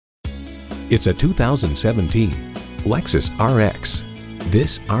It's a 2017 Lexus RX.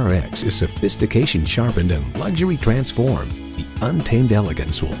 This RX is sophistication sharpened and luxury transformed. The untamed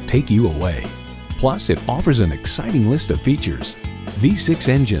elegance will take you away. Plus, it offers an exciting list of features: V6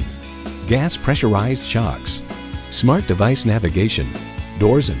 engine, gas pressurized shocks, smart device navigation,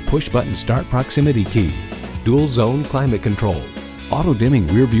 doors and push-button start proximity key, dual zone climate control, auto-dimming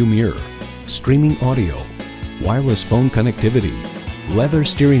rearview mirror, streaming audio, wireless phone connectivity, leather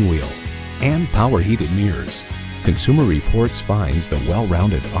steering wheel, and power heated mirrors. Consumer Reports finds the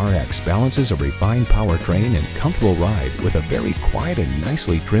well-rounded RX balances a refined powertrain and comfortable ride with a very quiet and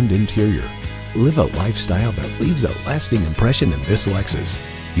nicely trimmed interior. Live a lifestyle that leaves a lasting impression in this Lexus.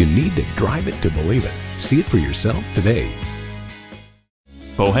 You need to drive it to believe it. See it for yourself today.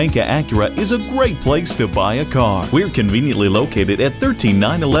 Pohanka Acura is a great place to buy a car. We're conveniently located at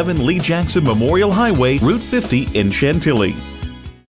 13911 Lee Jackson Memorial Highway, Route 50 in Chantilly.